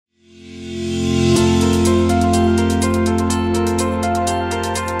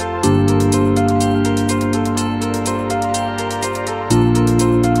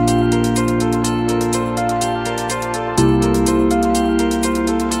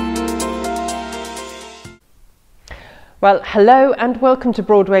Well, hello and welcome to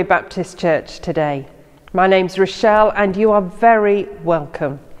Broadway Baptist Church today. My name's Rochelle and you are very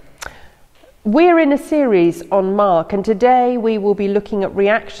welcome. We're in a series on Mark and today we will be looking at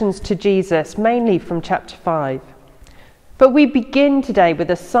reactions to Jesus, mainly from chapter 5. But we begin today with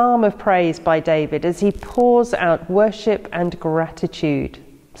a psalm of praise by David as he pours out worship and gratitude.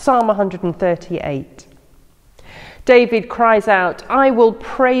 Psalm 138. David cries out, "I will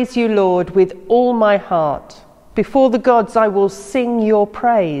praise you, Lord, with all my heart. Before the gods I will sing your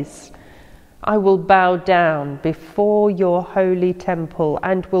praise. I will bow down before your holy temple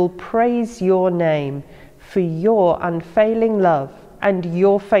and will praise your name for your unfailing love and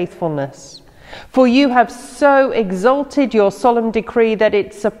your faithfulness. For you have so exalted your solemn decree that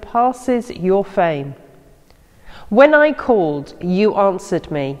it surpasses your fame. When I called, you answered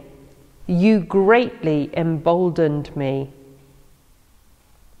me. You greatly emboldened me."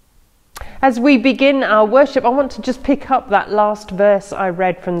 As we begin our worship, I want to just pick up that last verse I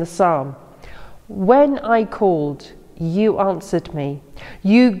read from the psalm. When I called, you answered me.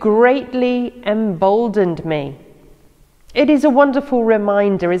 You greatly emboldened me. It is a wonderful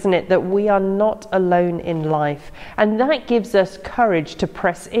reminder, isn't it, that we are not alone in life, and that gives us courage to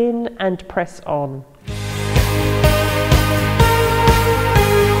press in and press on.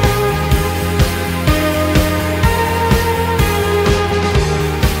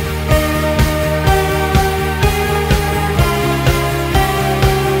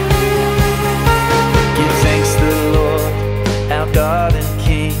 God and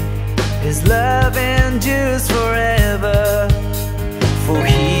King, His love endures forever. For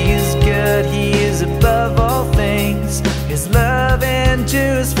He is good, He is above all things. His love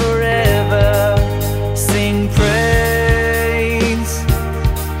endures forever. Sing praise,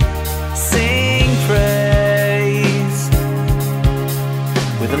 sing praise.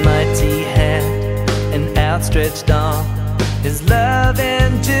 With a mighty hand and outstretched arm, His love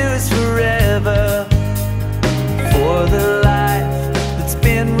endures forever. For the life that's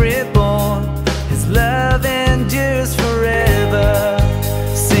been reborn, His love endures forever.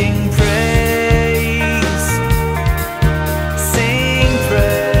 Sing praise, sing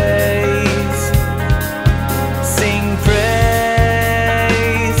praise, sing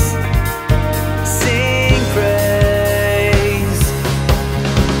praise, sing praise.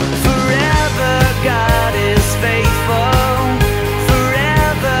 Forever God is faithful,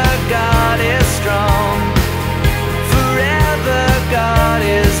 forever God is strong. God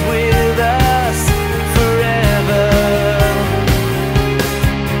is with us forever.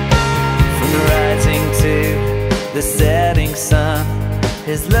 From the rising to the setting sun,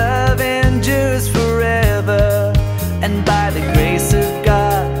 His love endures forever. And by the grace of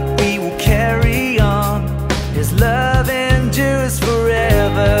God we will carry on. His love endures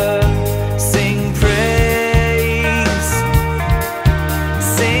forever. Sing praise,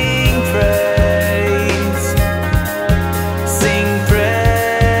 sing praise.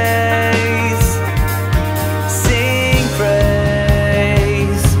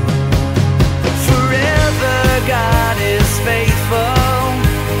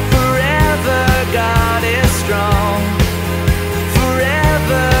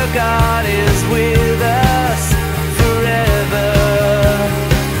 God is with us forever.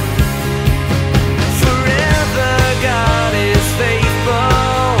 Forever God is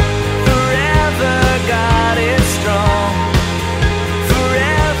faithful, forever God is strong,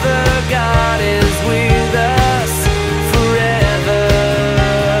 forever God is with us forever,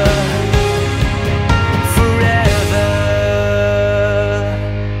 forever.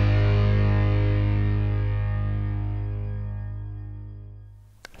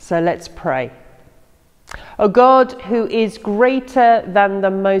 So let's pray. O God, who is greater than the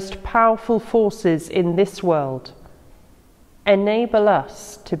most powerful forces in this world, enable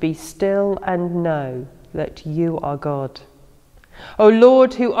us to be still and know that you are God. O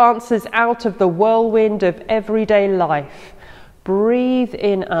Lord, who answers out of the whirlwind of everyday life, breathe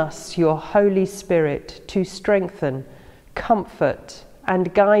in us your Holy Spirit to strengthen, comfort,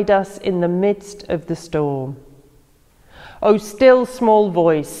 and guide us in the midst of the storm. O still small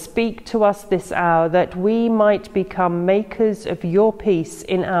voice, speak to us this hour that we might become makers of your peace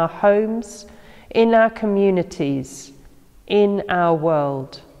in our homes, in our communities, in our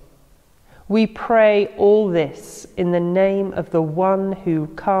world. We pray all this in the name of the one who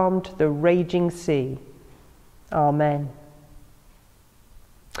calmed the raging sea. Amen.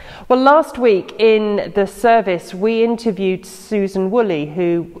 Well, last week in the service we interviewed Susan Woolley,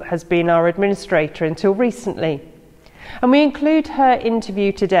 who has been our administrator until recently. And we include her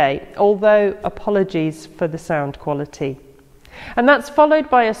interview today, although apologies for the sound quality. And that's followed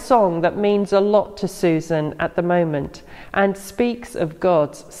by a song that means a lot to Susan at the moment and speaks of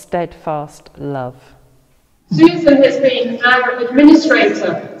God's steadfast love. Susan has been our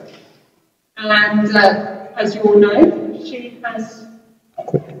administrator, and as you all know, she has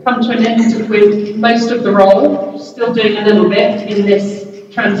come to an end with most of the role, still doing a little bit in this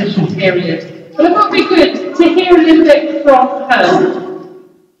transition period. But it would be good to hear a little bit from her.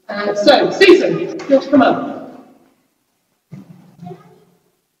 So, Susan, you want to come up?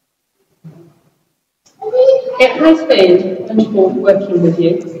 It has been wonderful working with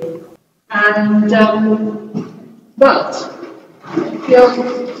you, and but I feel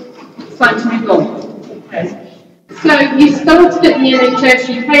it's time to move on. Okay. So you started at the NHS,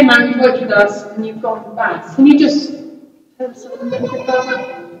 you came out, you worked with us, and you've gone back. Can you just tell us a little bit about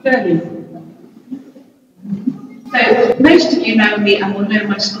that journey? So most of you know me and will know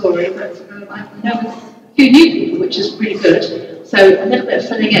my story, but I know a few new people, which is really good. So a little bit of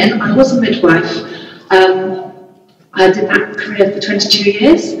filling in. I was a midwife. I did that career for 22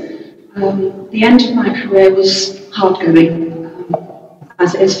 years. The end of my career was hard going.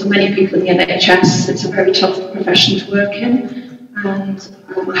 As it is for many people in the NHS, it's a very tough profession to work in, and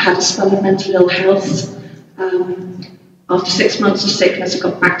I had a spell of mental ill health. After 6 months of sickness, I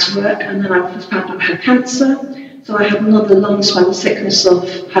got back to work, and then I found out I had cancer, so I had another long spell of sickness of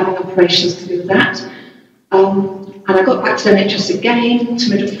having operations to do with that. And I got back to the NHS again, to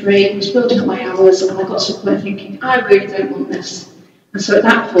midwifery, was building up my hours, and I got to the point thinking, I really don't want this. And so at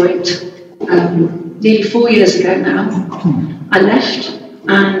that point, nearly 4 years ago now, I left.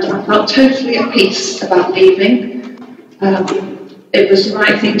 And I felt totally at peace about leaving. It was the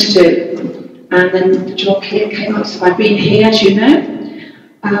right thing to do. And then the job here came up, so I've been here, as you know.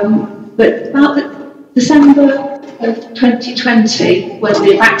 But about the December of 2020, when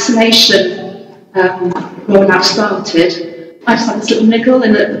the vaccination rollout started, I just had this little niggle,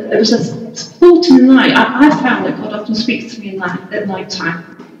 and it was a thought in the night. I found that God often speaks to me at night time.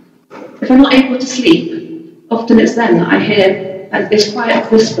 If I'm not able to sleep, often it's then that I hear this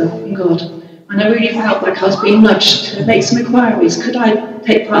quiet whisper from God, and I really felt like I was being nudged to make some inquiries. Could I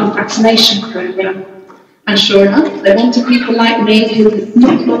take part in the vaccination programme? And sure enough, they wanted people like me who had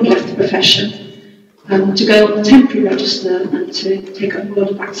not long left the profession to go on the temporary register and to take on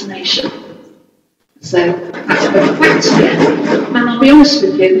board a vaccination. So that's where I went to it. And I'll be honest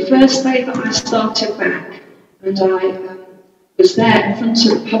with you, the first day that I started back, and I was there in front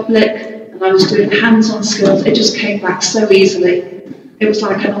of the public, and I was doing hands-on skills, it just came back so easily. It was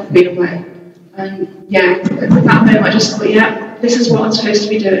like I'd not been away. And yeah, at that moment I just thought, yeah, this is what I'm supposed to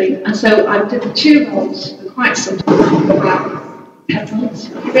be doing. And so I did the 2 roles for quite some time, for about 10 months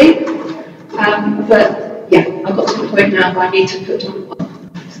maybe. But yeah, I've got to the point now where I need to put on one.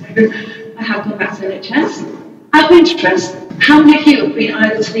 So I have gone back to NHS. Out of interest, how many of you have been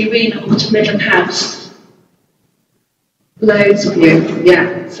either to the Arena or to Midland House? Loads of you,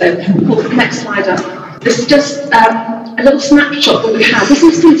 yeah. So, cool. Next slide up. This is just a little snapshot that we have. This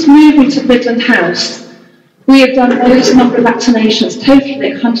is since moving to Midland House. We have done those number of vaccinations,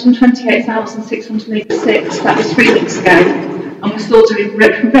 totaling 128,686. That was 3 weeks ago, and we're still doing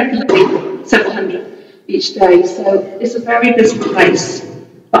regularly several hundred each day. So it's a very busy place,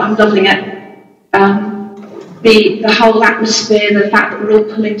 but I'm loving it. The whole atmosphere, the fact that we're all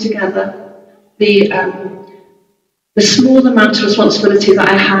pulling together, the small amount of responsibility that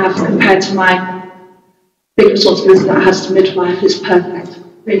I have compared to my big responsibility that I have to midwife is perfect. It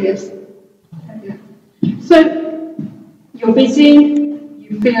really is. Yeah. So, you're busy,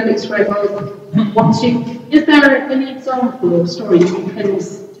 you feel it's very well wanting. Is there any example or story you can tell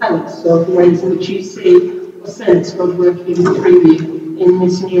us of the ways in which you see or sense God working through you in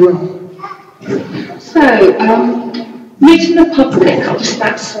this new role? So, meeting the public, obviously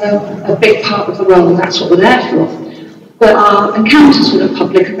that's a big part of the role, that's what we're there for. But our encounters with the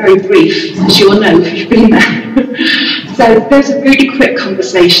public are very brief, as you all know if you've been there. So those are really quick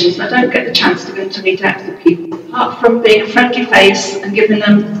conversations. I don't get the chance to go into any depth with people, apart from being a friendly face and giving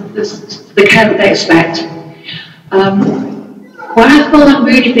them the care that they expect. Where I feel I'm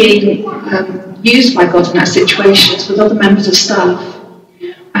really being used by God in that situation is with other members of staff.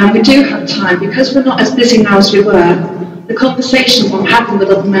 And we do have time, because we're not as busy now as we were. The conversations I'm having with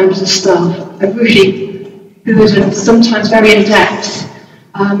other members of staff are really good and sometimes very in-depth,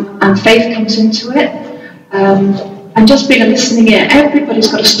 and faith comes into it, and just being a listening ear.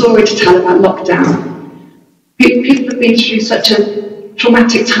 Everybody's got a story to tell about lockdown. People have been through such a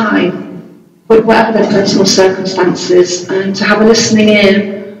traumatic time, whatever their personal circumstances, and to have a listening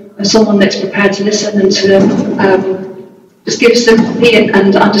ear and someone that's prepared to listen and to just give sympathy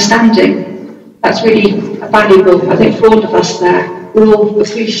and understanding that's really valuable, I think, for all of us there. We're all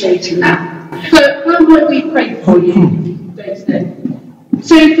appreciating that. So how might we pray for you, Daisy?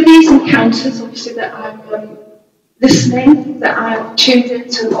 So for these encounters, obviously, that I'm listening, that I'm tuned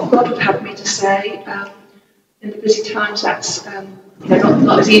into what God would have me to say. In the busy times, that's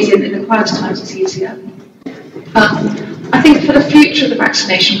not as easy, and in the quiet times it's easier. I think for the future of the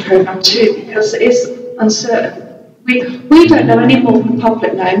vaccination programme too, because it is uncertain. We don't know any more than the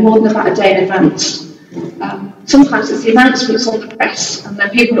public know, more than about a day in advance. Sometimes it's the announcements on the press, and then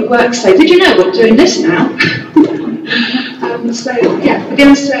people at work say, "Did you know we're doing this now?" So yeah, with the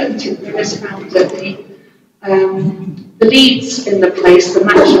uncertainty there is around it, the leads in the place, the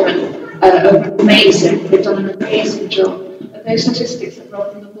management are amazing. They've done an amazing job. Those statistics that were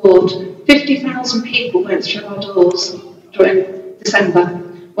on the board, 50,000 people went through our doors during December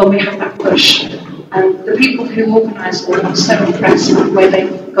when we had that push. And the people who organised it were so impressed with the way they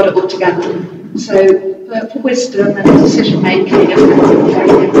got it all together. So for wisdom and decision making,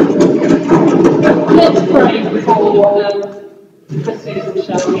 let's pray for Susan,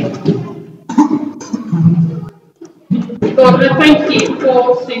 shall we? Lord, I thank you for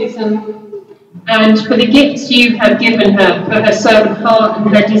Susan and for the gifts you have given her, for her servant heart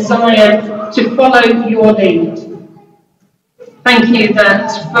and her desire to follow your lead. Thank you that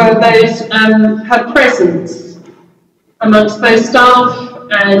for those her presence amongst those staff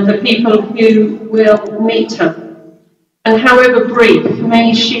and the people who will meet her. And however brief,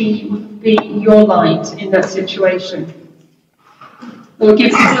 may she be your light in that situation. Lord,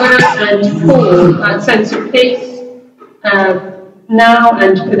 give her and Paul that sense of peace now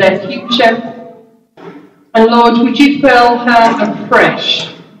and for their future. And Lord, would you fill her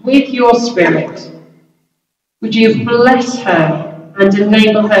afresh with your Spirit? Would you bless her and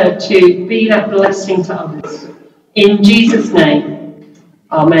enable her to be that blessing to others? In Jesus' name,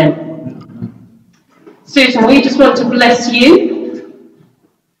 amen. Susan, we just want to bless you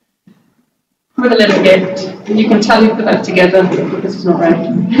with a little gift. And you can tell you put that together because it's not right.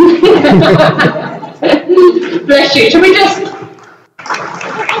 Bless you. Shall we just...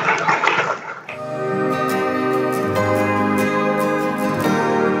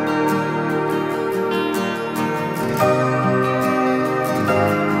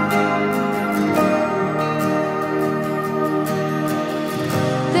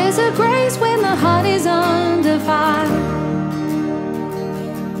 There's a grace when the heart is under fire.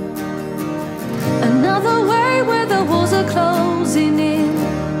 Another way where the walls are closing in.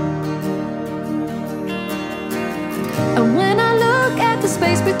 And when I look at the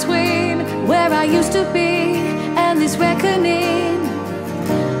space between where I used to be and this reckoning,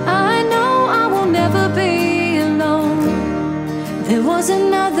 I know I will never be alone. There was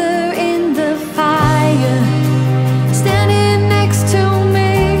another in the fire, standing next to me.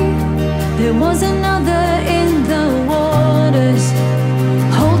 There was another in the waters,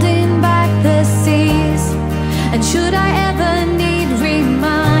 holding back the seas. And should I ever need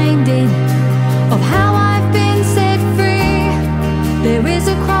reminding of how I've been set free, there is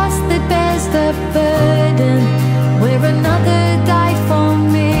a cross that bears the burden, where another died for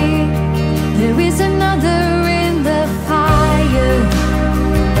me. There is another in the fire.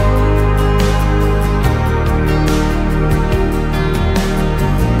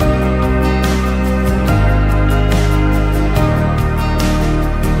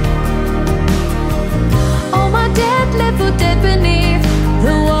 All my dead left for dead beneath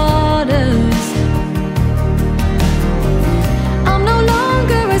the waters. I'm no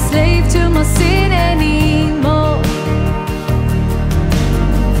longer a slave to my sin anymore.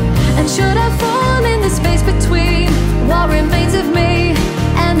 And should I fall in the space between what remains of me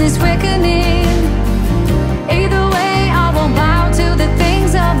and this reckoning, either way I won't bow to the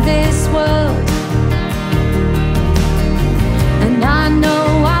things of this world. And I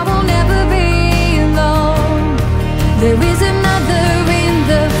know I will never be alone. There is another in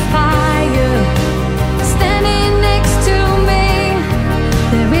the fire, standing next to me.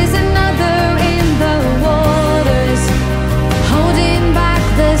 There is another in the waters, holding back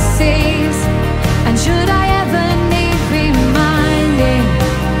the seas. And should I ever need reminding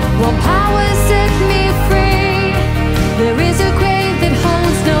what power set me free, there is a grave that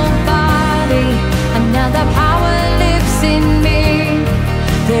holds nobody, and now the power lives in me.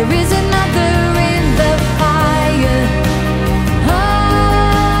 There is another in the fire.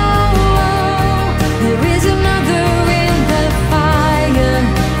 Oh, there is another in the fire.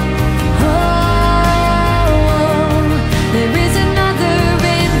 Oh, there is another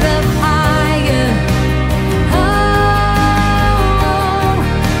in the fire. Oh,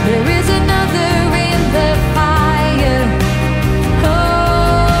 there is another in the fire. Oh,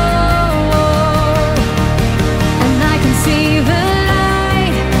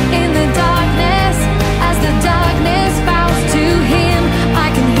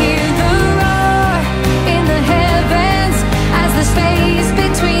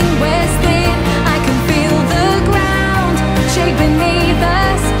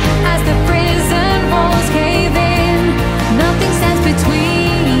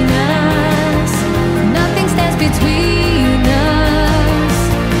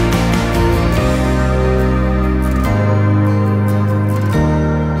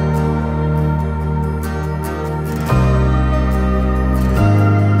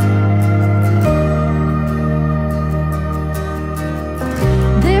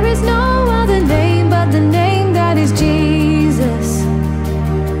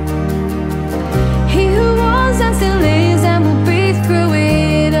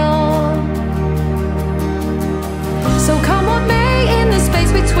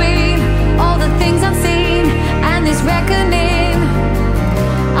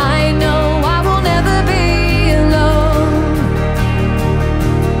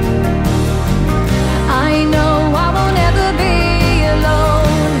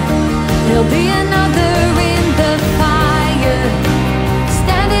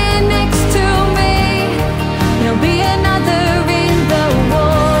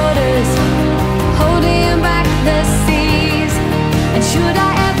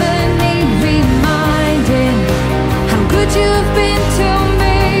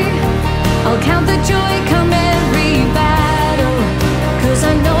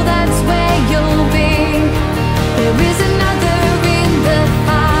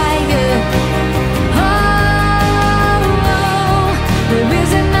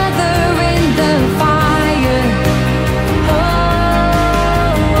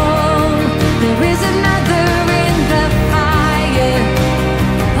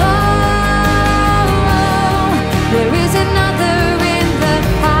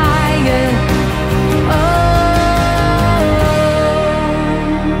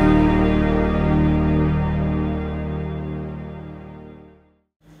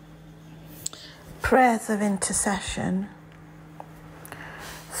 prayers of intercession.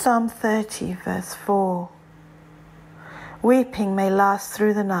 Psalm 30, verse 4. Weeping may last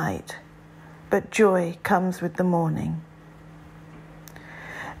through the night, but joy comes with the morning.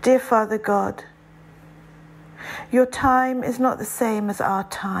 Dear Father God, your time is not the same as our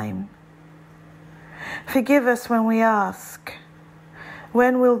time. Forgive us when we ask,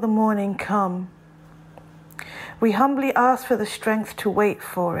 when will the morning come? We humbly ask for the strength to wait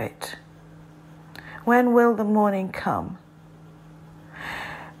for it. When will the morning come?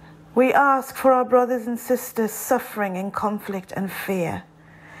 We ask for our brothers and sisters suffering in conflict and fear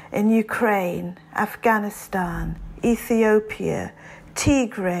in Ukraine, Afghanistan, Ethiopia,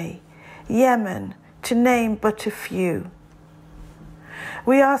 Tigray, Yemen, to name but a few.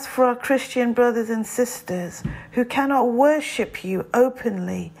 We ask for our Christian brothers and sisters who cannot worship you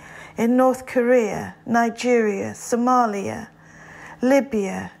openly in North Korea, Nigeria, Somalia,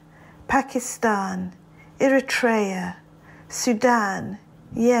 Libya, Pakistan, Eritrea, Sudan,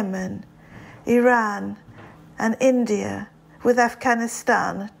 Yemen, Iran, and India, with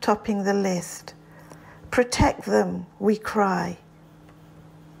Afghanistan topping the list. Protect them, we cry.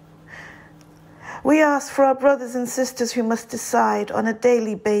 We ask for our brothers and sisters who must decide on a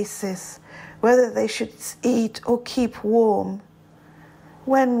daily basis whether they should eat or keep warm.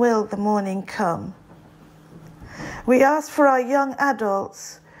 When will the morning come? We ask for our young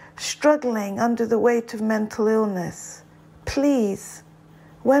adults struggling under the weight of mental illness. Please,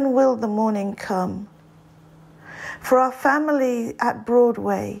 when will the morning come? For our family at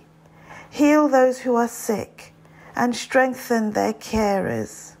Broadway, heal those who are sick and strengthen their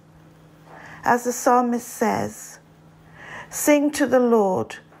carers. As the psalmist says, sing to the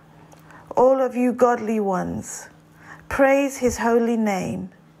Lord, all of you godly ones, praise his holy name,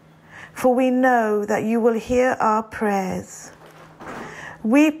 for we know that you will hear our prayers.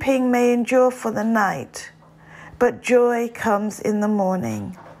 Weeping may endure for the night, but joy comes in the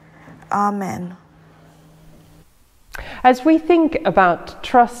morning. Amen. As we think about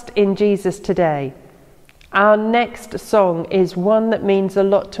trust in Jesus today, our next song is one that means a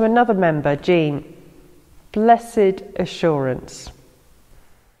lot to another member, Jean. Blessed Assurance.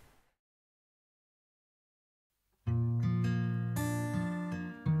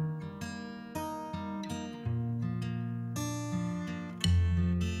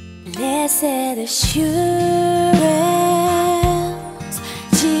 Blessed assurance,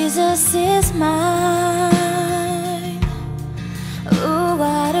 Jesus is mine. Oh,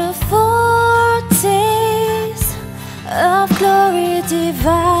 what a foretaste of glory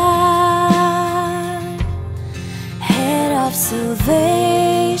divine, head of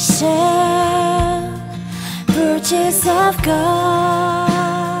salvation, purchase of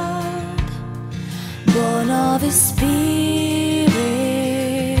God, born of his Spirit,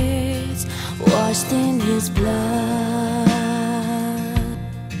 washed in his blood.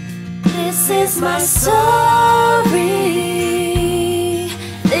 This is my story,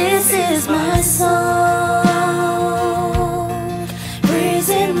 this is my song,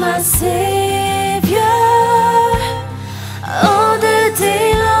 praising my Savior all the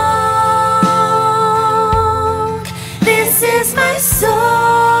day long. This is my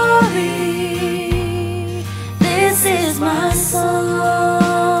story, this is my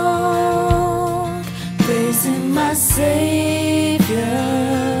song, praising my Savior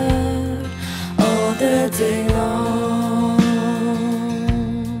all the day long.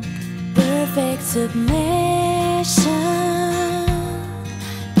 Perfect submission,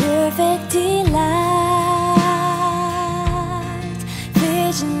 perfect delight,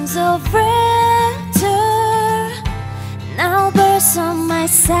 visions of rapture now burst on my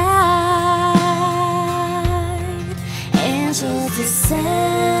side. Angels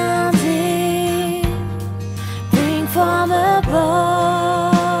descending, bring from above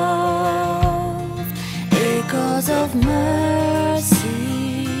echoes of mercy,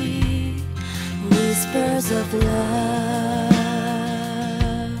 whispers of love.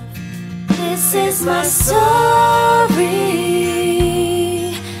 This is my story,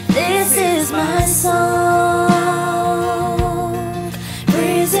 this is my song,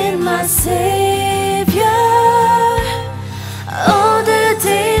 praising my Savior all the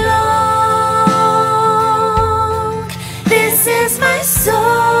day long. This is my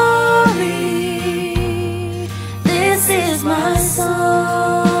story, this is my song,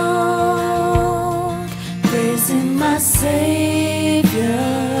 praising my Savior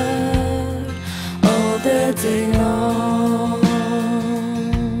all the day long.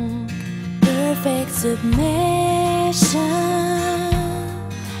 Perfect submission,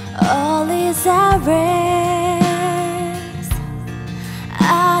 all is at rest.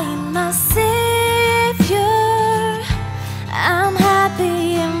 I am my Savior,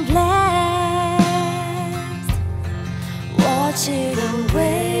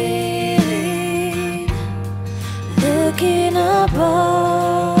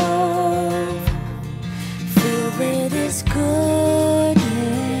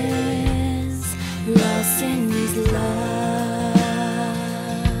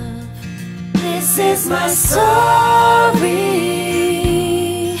 my story.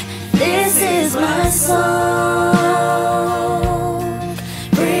 This is my song,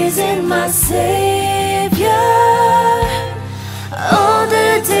 praising my Savior all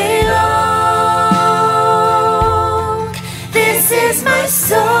the day long. This is my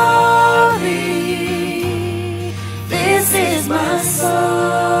story. This is my song,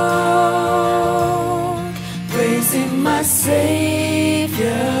 praising my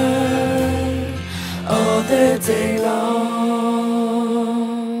Savior all the day long.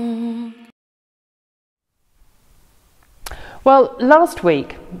 Well, last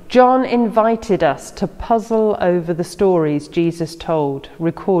week, John invited us to puzzle over the stories Jesus told,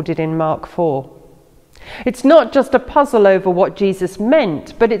 recorded in Mark 4. It's not just a puzzle over what Jesus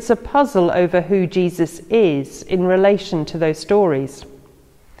meant, but it's a puzzle over who Jesus is in relation to those stories.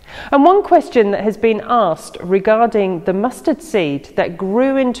 And one question that has been asked regarding the mustard seed that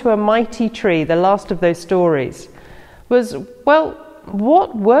grew into a mighty tree, the last of those stories, was, well,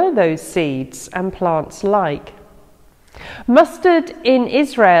 what were those seeds and plants like? Mustard in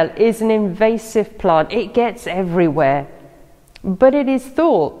Israel is an invasive plant. It gets everywhere. But it is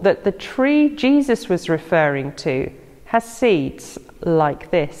thought that the tree Jesus was referring to has seeds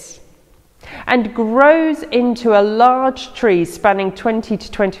like this and grows into a large tree spanning 20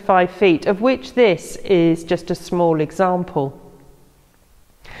 to 25 feet, of which this is just a small example.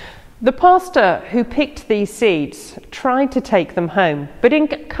 The pastor who picked these seeds tried to take them home, but in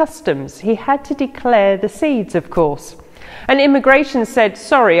customs he had to declare the seeds, of course. And immigration said,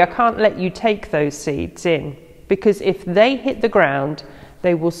 sorry, I can't let you take those seeds in, because if they hit the ground,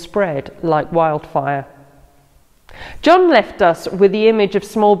 they will spread like wildfire. John left us with the image of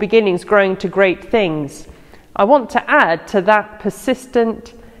small beginnings growing to great things. I want to add to that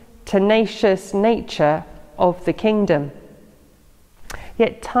persistent, tenacious nature of the kingdom.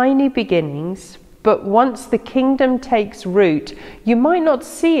 Yet tiny beginnings, but once the kingdom takes root, you might not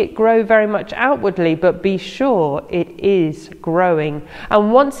see it grow very much outwardly, but be sure it is growing.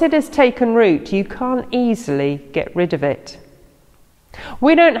 And once it has taken root, you can't easily get rid of it.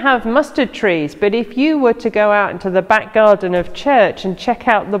 We don't have mustard trees, but if you were to go out into the back garden of church and check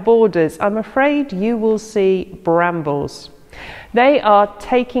out the borders, I'm afraid you will see brambles. They are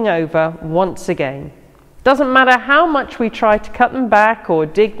taking over once again. Doesn't matter how much we try to cut them back or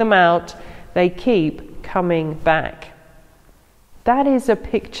dig them out, they keep coming back. That is a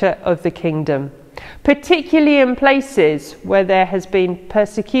picture of the kingdom, particularly in places where there has been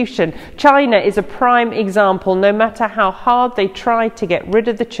persecution. China is a prime example. No matter how hard they tried to get rid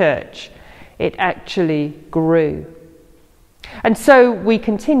of the church, it actually grew. And so we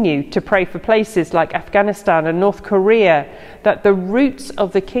continue to pray for places like Afghanistan and North Korea, that the roots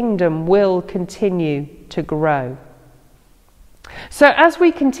of the kingdom will continue to grow. So as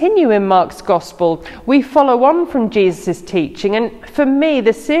we continue in Mark's Gospel, we follow on from Jesus' teaching, and for me,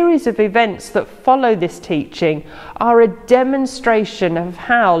 the series of events that follow this teaching are a demonstration of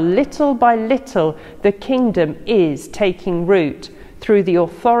how, little by little, the kingdom is taking root through the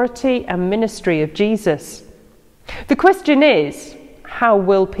authority and ministry of Jesus. The question is, how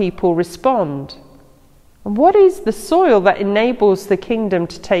will people respond? And what is the soil that enables the kingdom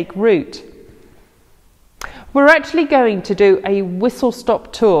to take root? We're actually going to do a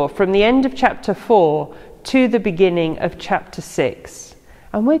whistle-stop tour from the end of chapter 4 to the beginning of chapter 6.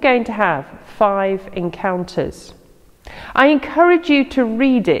 And we're going to have 5 encounters. I encourage you to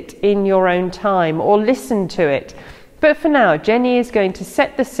read it in your own time or listen to it. But for now, Jenny is going to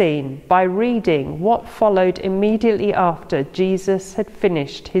set the scene by reading what followed immediately after Jesus had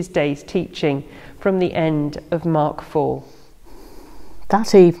finished his day's teaching from the end of Mark 4.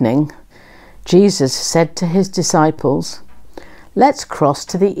 That evening, Jesus said to his disciples, "Let's cross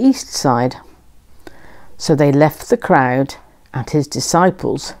to the east side." So they left the crowd, and his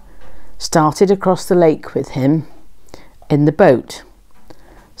disciples started across the lake with him in the boat.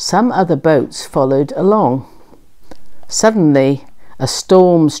 Some other boats followed along. Suddenly, a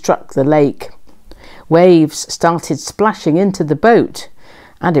storm struck the lake. Waves started splashing into the boat,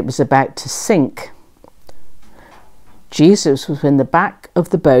 and it was about to sink. Jesus was in the back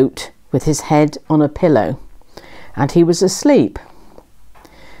of the boat with his head on a pillow, and he was asleep.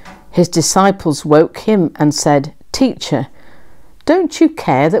 His disciples woke him and said, "Teacher, don't you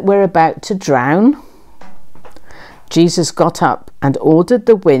care that we're about to drown?" Jesus got up and ordered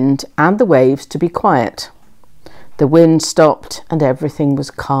the wind and the waves to be quiet. The wind stopped and everything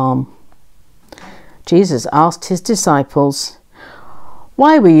was calm. Jesus asked his disciples,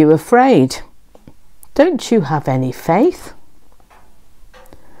 "Why were you afraid? Don't you have any faith?"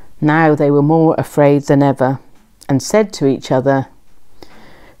 Now they were more afraid than ever and said to each other,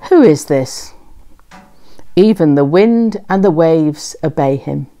 "Who is this? Even the wind and the waves obey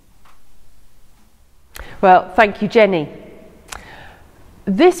him. Well, thank you, Jenny.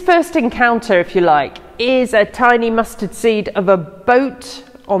 This first encounter, if you like, is a tiny mustard seed of a boat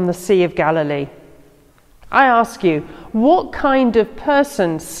on the Sea of Galilee. I ask you, what kind of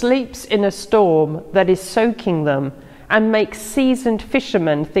person sleeps in a storm that is soaking them and makes seasoned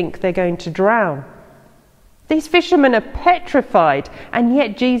fishermen think they're going to drown? These fishermen are petrified, and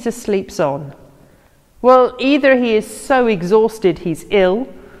yet Jesus sleeps on. Well, either he is so exhausted he's ill,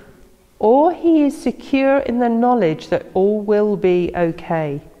 or he is secure in the knowledge that all will be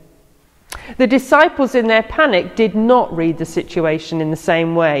okay. The disciples in their panic did not read the situation in the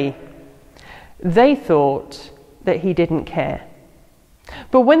same way. They thought that he didn't care.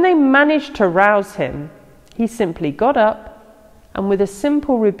 But when they managed to rouse him, he simply got up and with a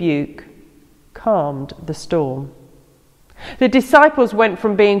simple rebuke calmed the storm. The disciples went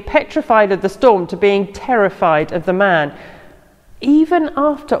from being petrified of the storm to being terrified of the man. Even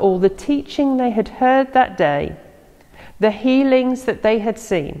after all the teaching they had heard that day, the healings that they had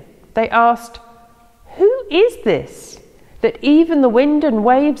seen, they asked, "Who is this, that even the wind and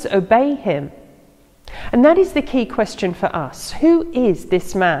waves obey him?" And that is the key question for us. Who is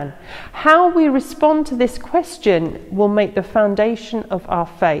this man? How we respond to this question will make the foundation of our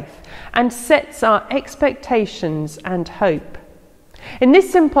faith and sets our expectations and hope. In this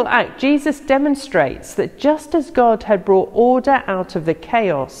simple act, Jesus demonstrates that just as God had brought order out of the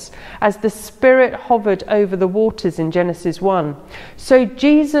chaos as the Spirit hovered over the waters in Genesis 1, so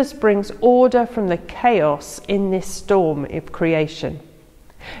Jesus brings order from the chaos in this storm of creation.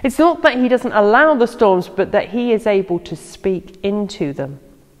 It's not that he doesn't allow the storms, but that he is able to speak into them.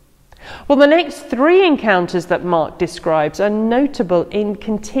 Well, the next three encounters that Mark describes are notable in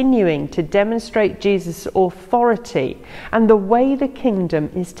continuing to demonstrate Jesus' authority and the way the kingdom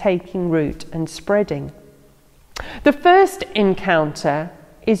is taking root and spreading. The first encounter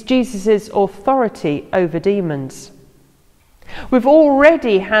is Jesus' authority over demons. We've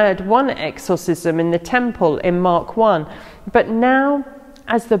already had one exorcism in the temple in Mark 1, but now,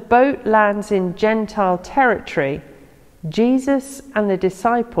 as the boat lands in Gentile territory, Jesus and the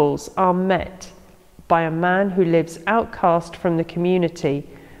disciples are met by a man who lives outcast from the community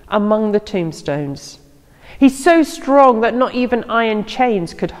among the tombstones. He's so strong that not even iron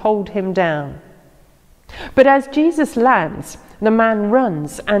chains could hold him down. But as Jesus lands, the man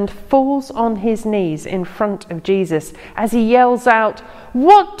runs and falls on his knees in front of Jesus as he yells out,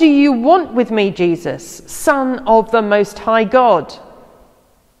 "What do you want with me, Jesus, Son of the Most High God?"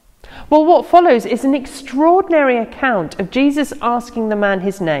 Well, what follows is an extraordinary account of Jesus asking the man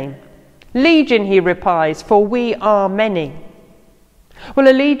his name. "Legion," he replies, "for we are many." Well,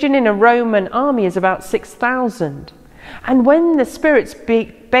 a legion in a Roman army is about 6,000. And when the spirits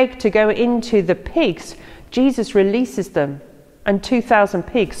beg to go into the pigs, Jesus releases them, and 2,000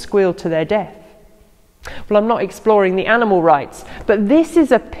 pigs squeal to their death. Well, I'm not exploring the animal rights, but this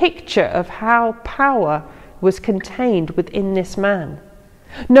is a picture of how power was contained within this man.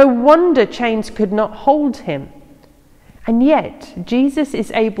 No wonder chains could not hold him. And yet, Jesus is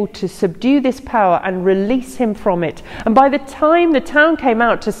able to subdue this power and release him from it. And by the time the town came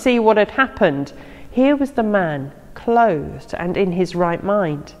out to see what had happened, here was the man, clothed and in his right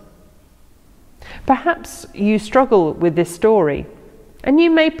mind. Perhaps you struggle with this story, and you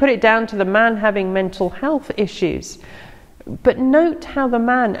may put it down to the man having mental health issues. But note how the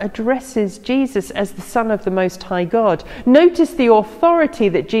man addresses Jesus as the Son of the Most High God. Notice the authority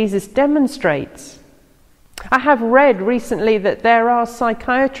that Jesus demonstrates. I have read recently that there are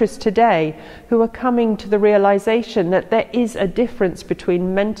psychiatrists today who are coming to the realization that there is a difference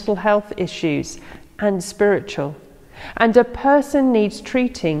between mental health issues and spiritual. And a person needs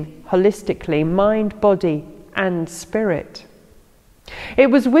treating holistically, mind, body, and spirit.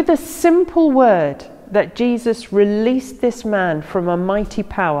 It was with a simple word that Jesus released this man from a mighty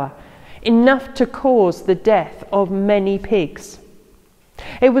power, enough to cause the death of many pigs.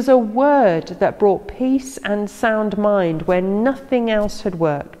 It was a word that brought peace and sound mind where nothing else had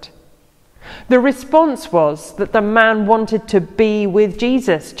worked. The response was that the man wanted to be with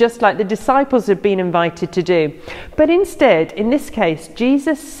Jesus, just like the disciples had been invited to do. But instead, in this case,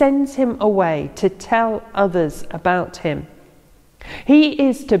 Jesus sends him away to tell others about him. He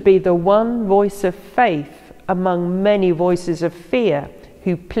is to be the one voice of faith among many voices of fear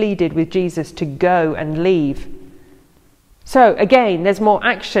who pleaded with Jesus to go and leave. So again, there's more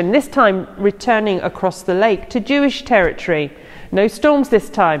action, this time returning across the lake to Jewish territory. No storms this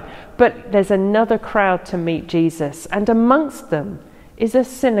time, but there's another crowd to meet Jesus, and amongst them is a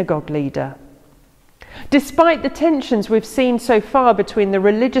synagogue leader. Despite the tensions we've seen so far between the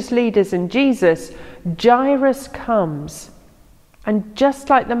religious leaders and Jesus, Jairus comes, and just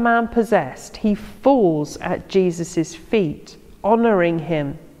like the man possessed, he falls at Jesus' feet, honouring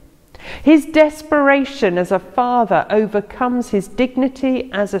him. His desperation as a father overcomes his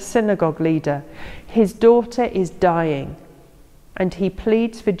dignity as a synagogue leader. His daughter is dying, and he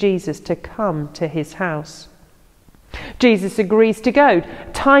pleads for Jesus to come to his house. Jesus agrees to go.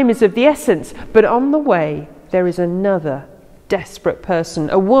 Time is of the essence, but on the way there is another desperate person,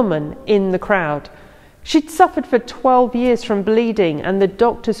 a woman in the crowd. She'd suffered for 12 years from bleeding, and the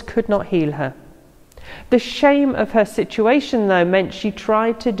doctors could not heal her. The shame of her situation, though, meant she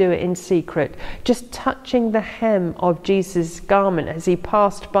tried to do it in secret, just touching the hem of Jesus' garment as he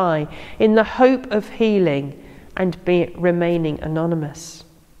passed by, in the hope of healing and remaining anonymous.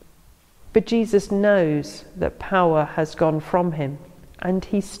 But Jesus knows that power has gone from him, and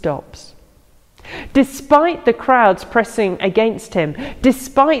he stops. Despite the crowds pressing against him,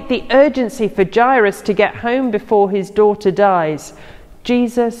 despite the urgency for Jairus to get home before his daughter dies,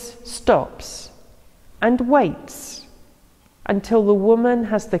 Jesus stops and waits until the woman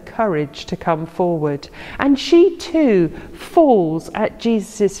has the courage to come forward. And she too falls at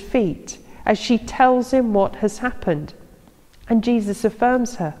Jesus' feet as she tells him what has happened. And Jesus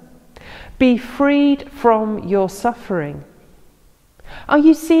affirms her, "Be freed from your suffering." Are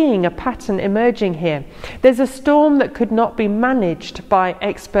you seeing a pattern emerging here? There's a storm that could not be managed by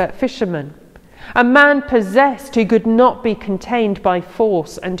expert fishermen. A man possessed who could not be contained by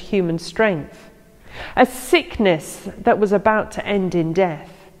force and human strength. A sickness that was about to end in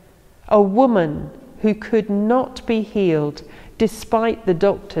death. A woman who could not be healed despite the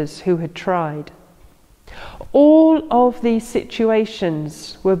doctors who had tried. All of these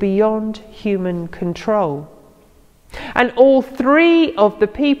situations were beyond human control. And all three of the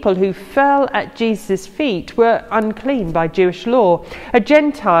people who fell at Jesus' feet were unclean by Jewish law. A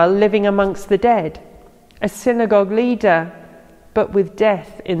Gentile living amongst the dead. A synagogue leader, but with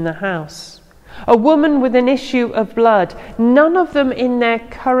death in the house. A woman with an issue of blood. None of them in their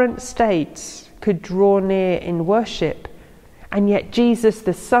current states could draw near in worship. And yet Jesus,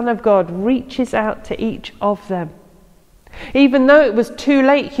 the Son of God, reaches out to each of them. Even though it was too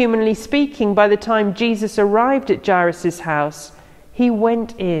late, humanly speaking, by the time Jesus arrived at Jairus' house, he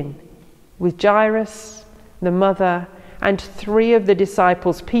went in with Jairus, the mother, and three of the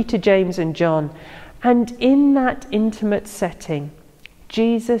disciples, Peter, James, and John. And in that intimate setting,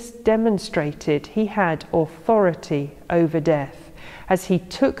 Jesus demonstrated he had authority over death as he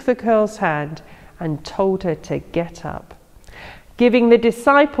took the girl's hand and told her to get up, giving the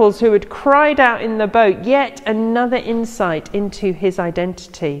disciples who had cried out in the boat yet another insight into his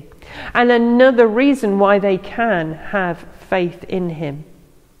identity and another reason why they can have faith in him.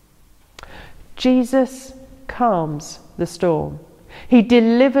 Jesus calms the storm. He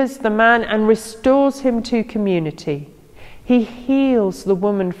delivers the man and restores him to community. He heals the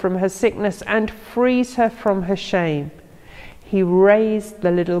woman from her sickness and frees her from her shame. He raised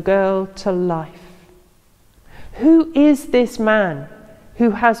the little girl to life. Who is this man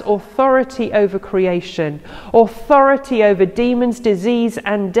who has authority over creation, authority over demons, disease,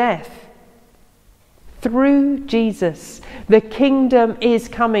 and death? Through Jesus, the kingdom is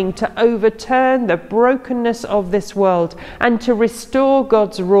coming to overturn the brokenness of this world and to restore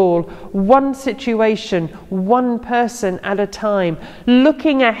God's rule, one situation, one person at a time,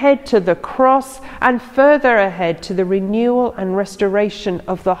 looking ahead to the cross and further ahead to the renewal and restoration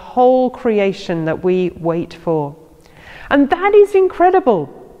of the whole creation that we wait for. And that is incredible.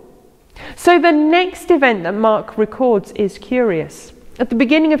 So the next event that Mark records is curious. At the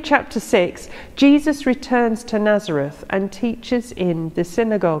beginning of chapter 6, Jesus returns to Nazareth and teaches in the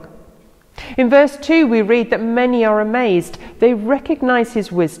synagogue. In verse 2, we read that many are amazed. They recognize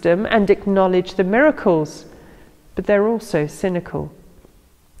his wisdom and acknowledge the miracles, but they're also cynical.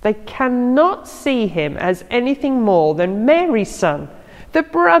 They cannot see him as anything more than Mary's son, the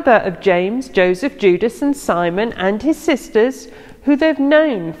brother of James, Joseph, Judas, and Simon, and his sisters, who they've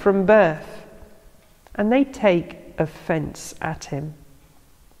known from birth. And they take offense at him.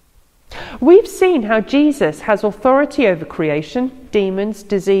 We've seen how Jesus has authority over creation, demons,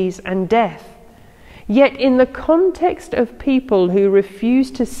 disease, and death. Yet in the context of people who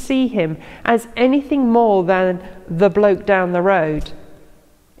refuse to see him as anything more than the bloke down the road,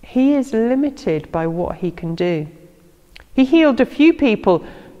 he is limited by what he can do. He healed a few people,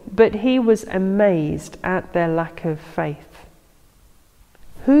 but he was amazed at their lack of faith.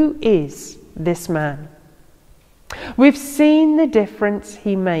 Who is this man? We've seen the difference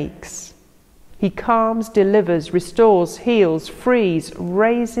he makes. He calms, delivers, restores, heals, frees,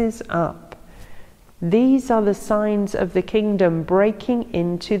 raises up. These are the signs of the kingdom breaking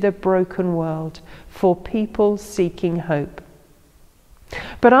into the broken world for people seeking hope.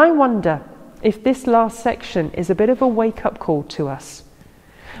 But I wonder if this last section is a bit of a wake-up call to us.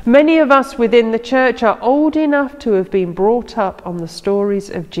 Many of us within the church are old enough to have been brought up on the stories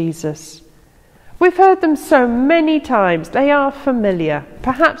of Jesus. We've heard them so many times, they are familiar,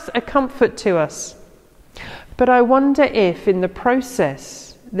 perhaps a comfort to us. But I wonder if, in the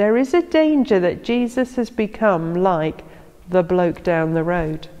process, there is a danger that Jesus has become like the bloke down the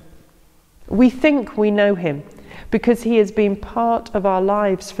road. We think we know him because he has been part of our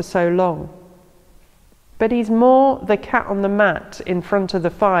lives for so long. But he's more the cat on the mat in front of the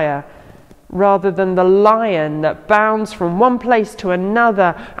fire rather than the lion that bounds from one place to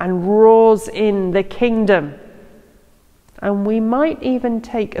another and roars in the kingdom. And we might even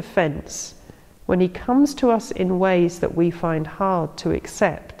take offence when he comes to us in ways that we find hard to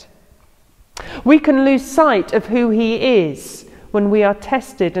accept. We can lose sight of who he is when we are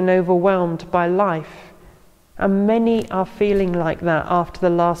tested and overwhelmed by life. And many are feeling like that after the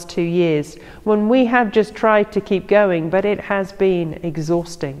last 2 years, when we have just tried to keep going, but it has been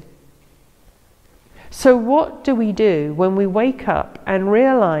exhausting. So what do we do when we wake up and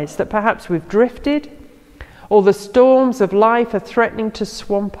realise that perhaps we've drifted, or the storms of life are threatening to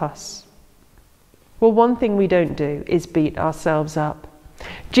swamp us? Well, one thing we don't do is beat ourselves up.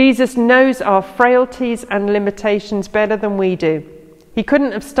 Jesus knows our frailties and limitations better than we do. He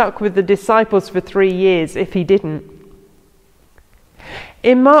couldn't have stuck with the disciples for 3 years if he didn't.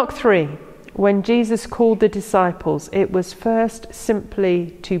 In Mark 3, when Jesus called the disciples, it was first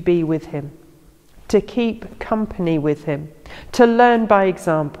simply to be with him, to keep company with him, to learn by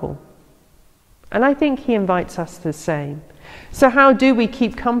example. And I think he invites us the same. So how do we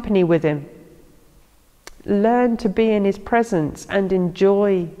keep company with him? Learn to be in his presence and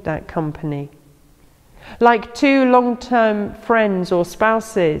enjoy that company. Like two long-term friends or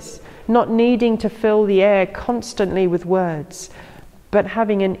spouses, not needing to fill the air constantly with words, but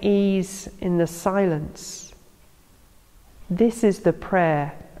having an ease in the silence. This is the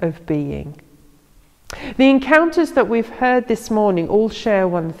prayer of being. The encounters that we've heard this morning all share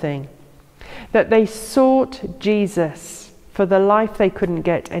one thing, that they sought Jesus for the life they couldn't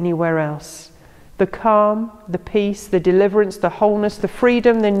get anywhere else. The calm, the peace, the deliverance, the wholeness, the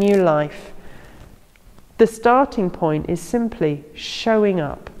freedom, the new life. The starting point is simply showing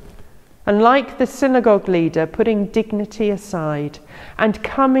up. And like the synagogue leader, putting dignity aside and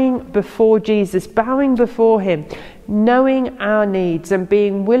coming before Jesus, bowing before him, knowing our needs and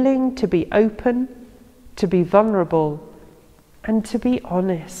being willing to be open, to be vulnerable, and to be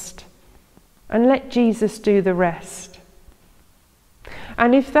honest. And let Jesus do the rest.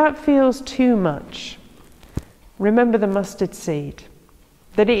 And if that feels too much, remember the mustard seed.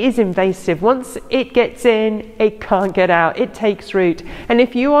 That it is invasive. Once it gets in, it can't get out. It takes root. And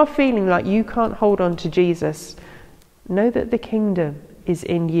if you are feeling like you can't hold on to Jesus, know that the kingdom is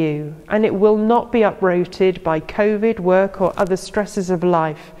in you and it will not be uprooted by COVID, work or other stresses of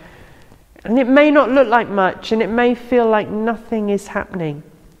life. And it may not look like much and it may feel like nothing is happening.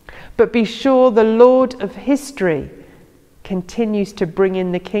 But be sure the Lord of history continues to bring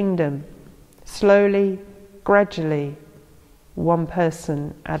in the kingdom, slowly, gradually, one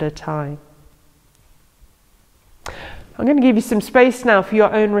person at a time. I'm going to give you some space now for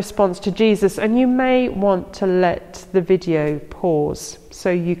your own response to Jesus, and you may want to let the video pause so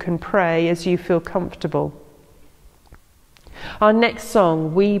you can pray as you feel comfortable. Our next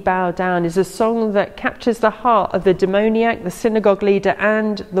song, We Bow Down, is a song that captures the heart of the demoniac, the synagogue leader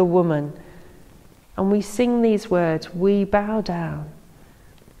and the woman. And we sing these words, we bow down.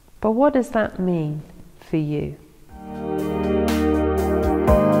 But what does that mean for you?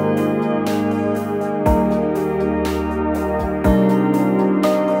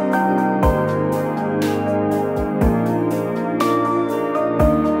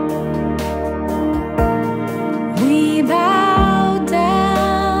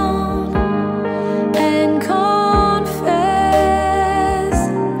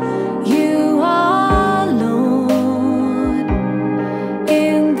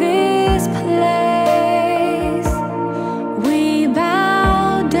 In this place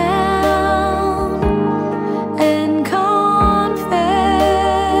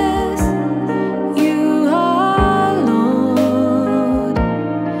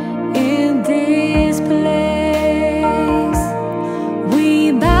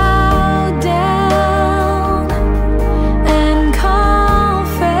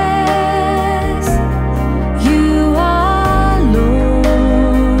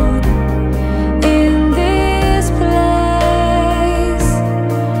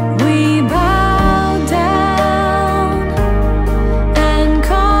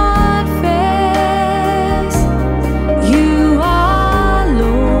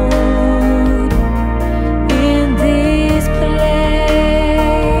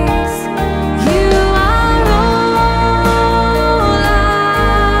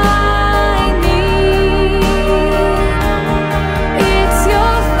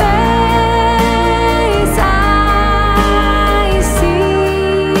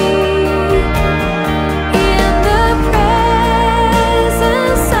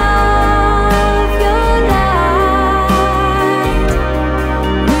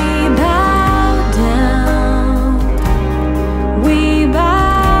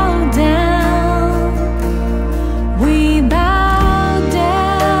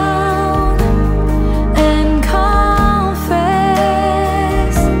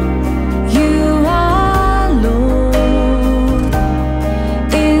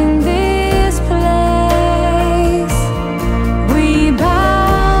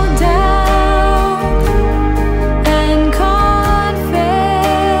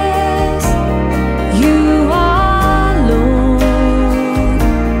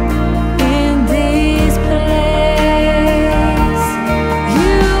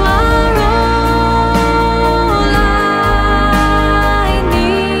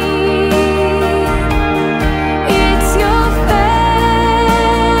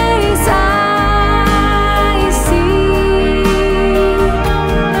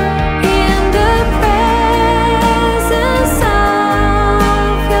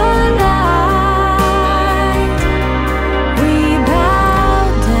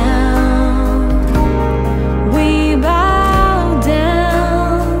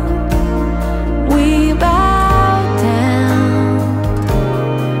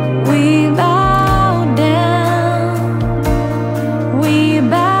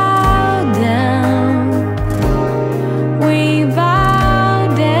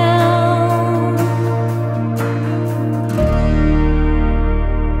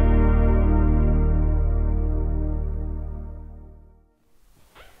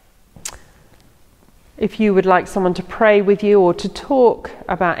If you would like someone to pray with you or to talk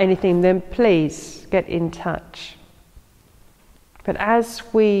about anything, then please get in touch. But as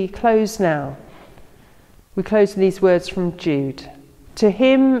we close now, we close with these words from Jude. To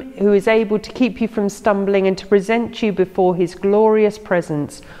him who is able to keep you from stumbling and to present you before his glorious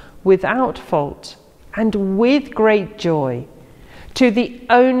presence without fault and with great joy, to the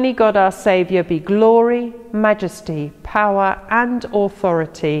only God our Saviour be glory, majesty, power and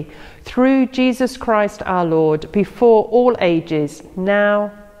authority through Jesus Christ our Lord, before all ages,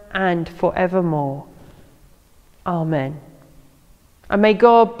 now and forevermore. Amen. And may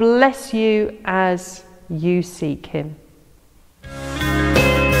God bless you as you seek him.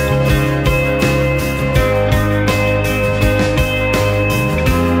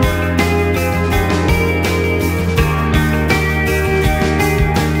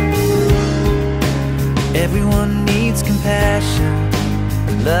 Everyone needs compassion,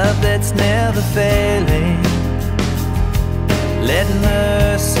 love that's never failing. Let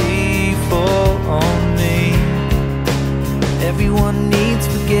mercy fall on me. Everyone needs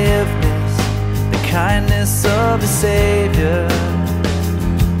forgiveness, the kindness of a Savior,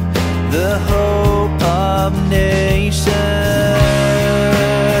 the hope of nations.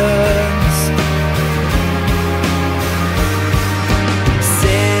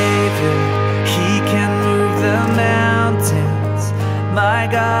 Savior, he can move the mountains. My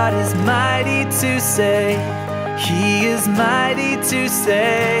God is mighty to save. He is mighty to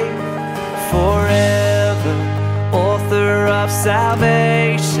save. Forever, author of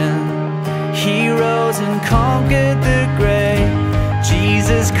salvation. He rose and conquered the grave.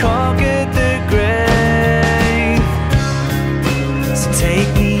 Jesus conquered the grave. So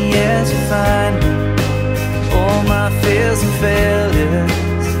take me as you find me, all my fears and failures.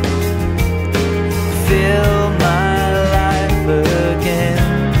 Fill my life again.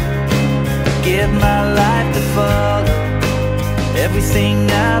 Give my life to follow everything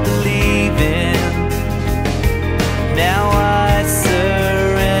I believe in. Now I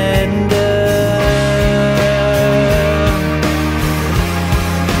surrender.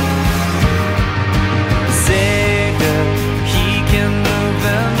 Savior, he can move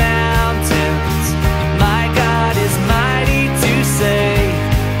the mountains. My God is mighty to save.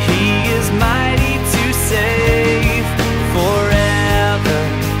 He is mighty to save. Forever,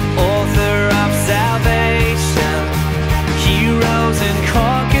 author of salvation. He rose and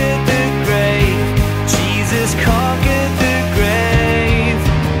conquered the grave. Jesus conquered the grave.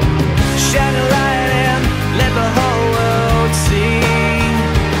 Shine a light and let the whole world sing.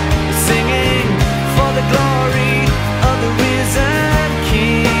 Singing for the glory of the risen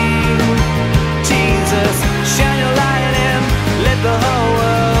King. Jesus, shine your light and let the whole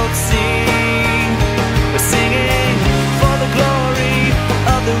world sing. We're singing for the glory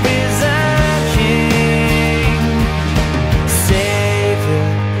of the risen King. Savior,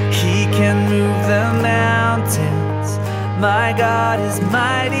 he can move the mountains. My God is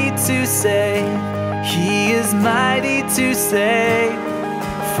mighty to save. He is mighty to save.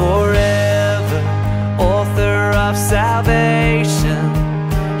 Forever, author of salvation.